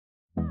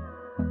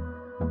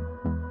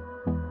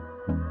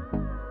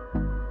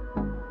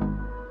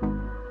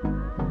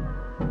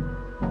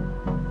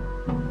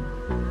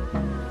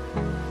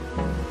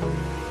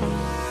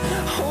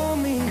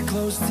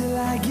close till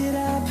I get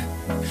up.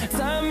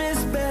 Time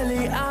is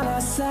barely on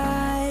our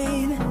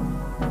side.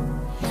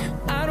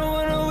 I don't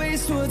wanna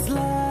waste what's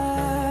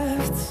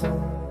left.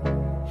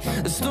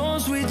 The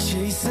storms we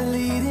chase are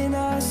leading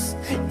us,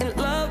 and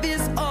love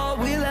is all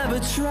we'll ever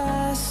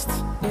trust.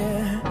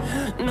 Yeah,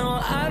 no,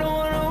 I don't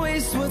wanna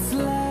waste what's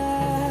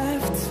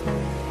left.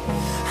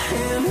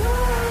 And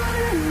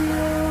on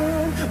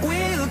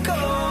we'll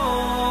go,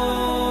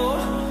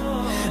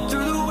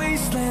 through the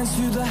wastelands,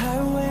 through the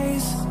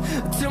highways,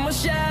 till my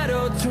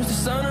shadow turns to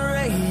sun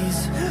rays.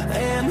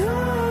 And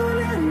on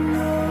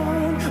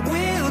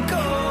we'll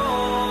go,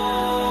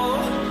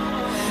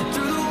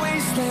 through the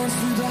wastelands,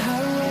 through the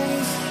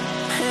highways,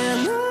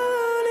 and on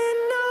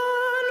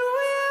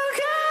we'll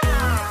go.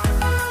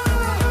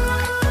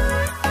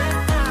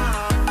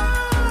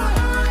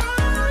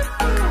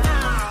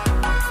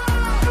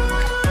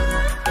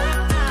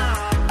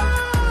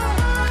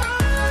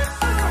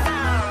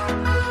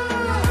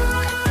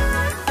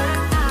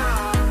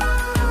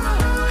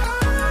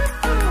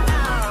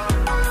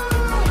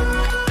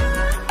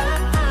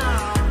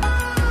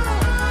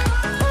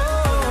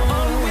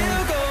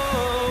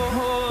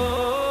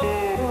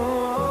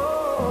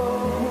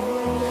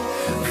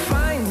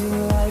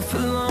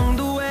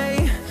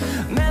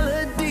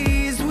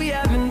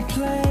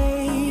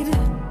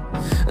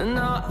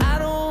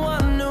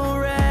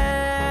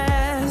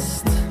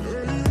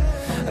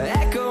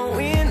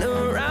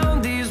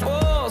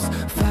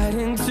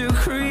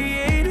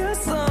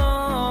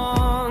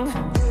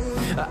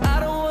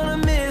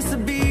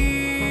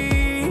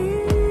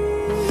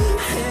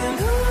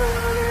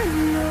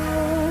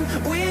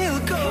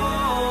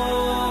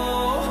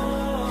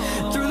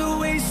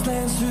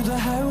 Through the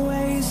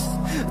highways,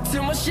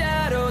 till my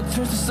shadow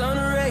turns to sun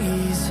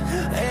rays.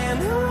 And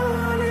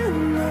on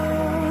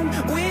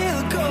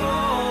we'll go,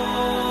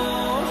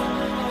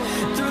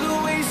 through the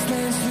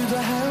wastelands, through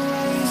the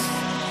highways,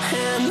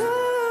 and on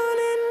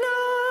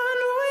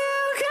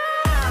we'll go.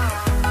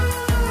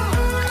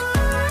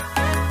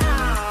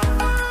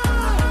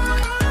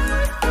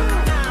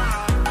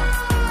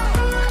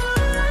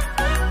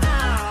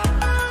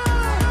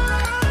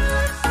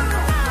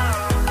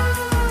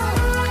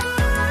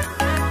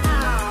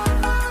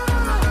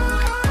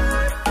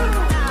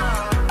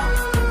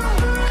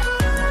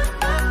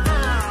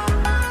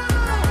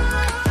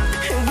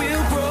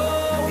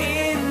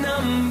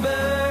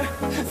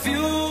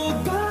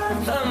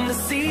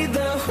 See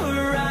the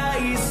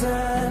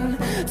horizon,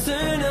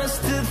 turn us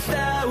to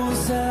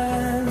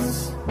thousands,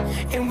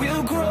 and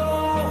we'll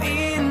grow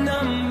in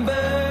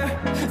number,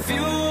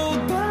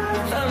 fueled by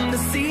them. To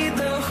see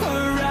the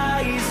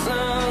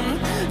horizon,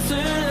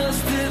 turn us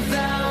to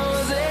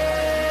thousands,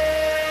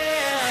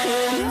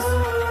 and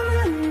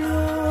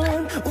on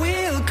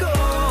we'll go,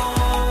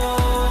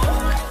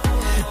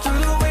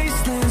 through the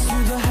wastelands,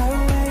 through the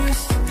highways,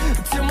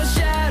 till my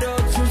shadow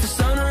turns to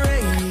sun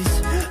rays.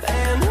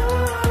 And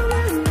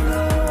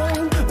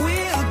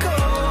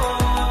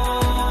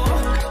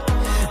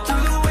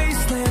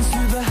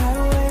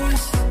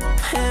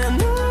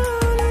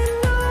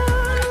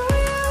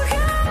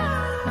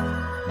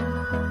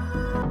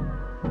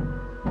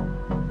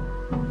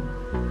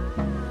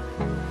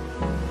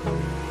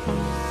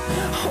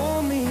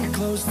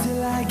close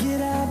till I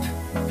get up.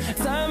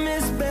 Time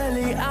is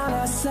barely on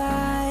our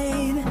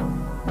side.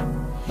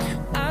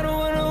 I don't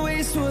wanna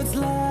waste what's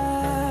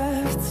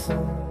left.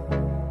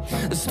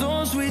 The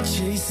storms we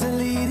chase are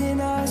leading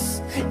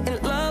us,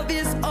 and love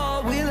is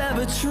all we'll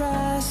ever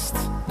trust.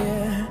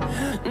 Yeah,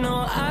 no,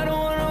 I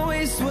don't wanna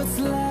waste what's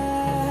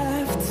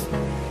left.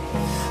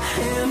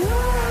 And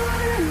on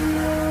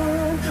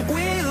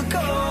we'll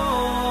go,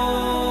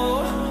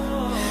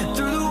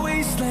 through the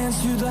wastelands,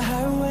 through the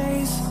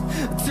highways,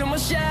 till my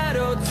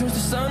shadow turns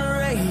to sun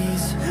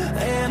rays.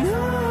 And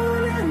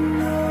on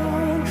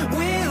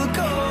we'll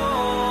go,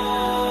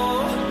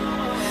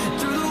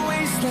 through the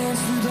wastelands,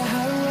 through the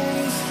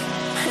highways,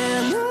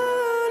 and on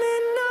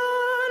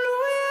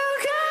we'll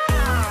go.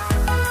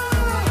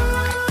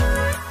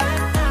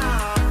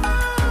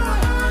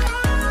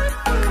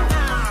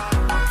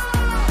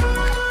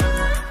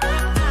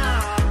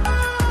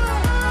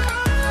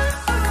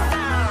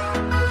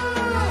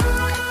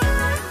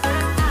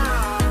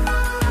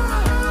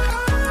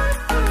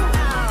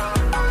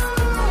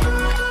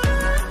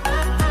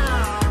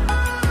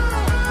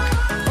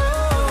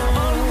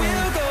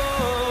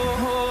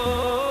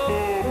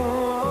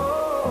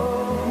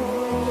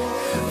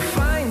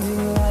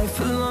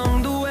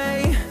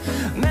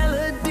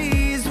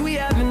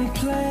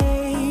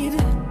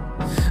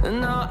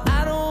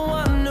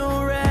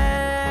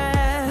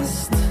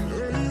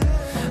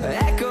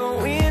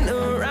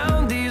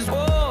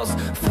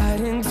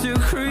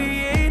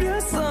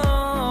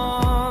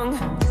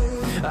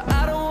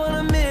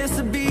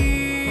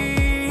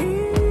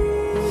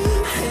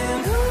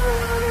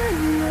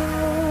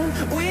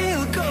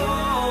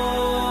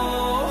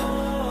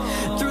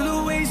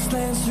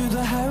 Through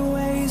the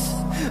highways,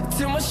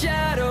 till my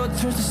shadow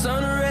turns to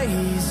sun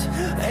rays.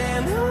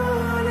 And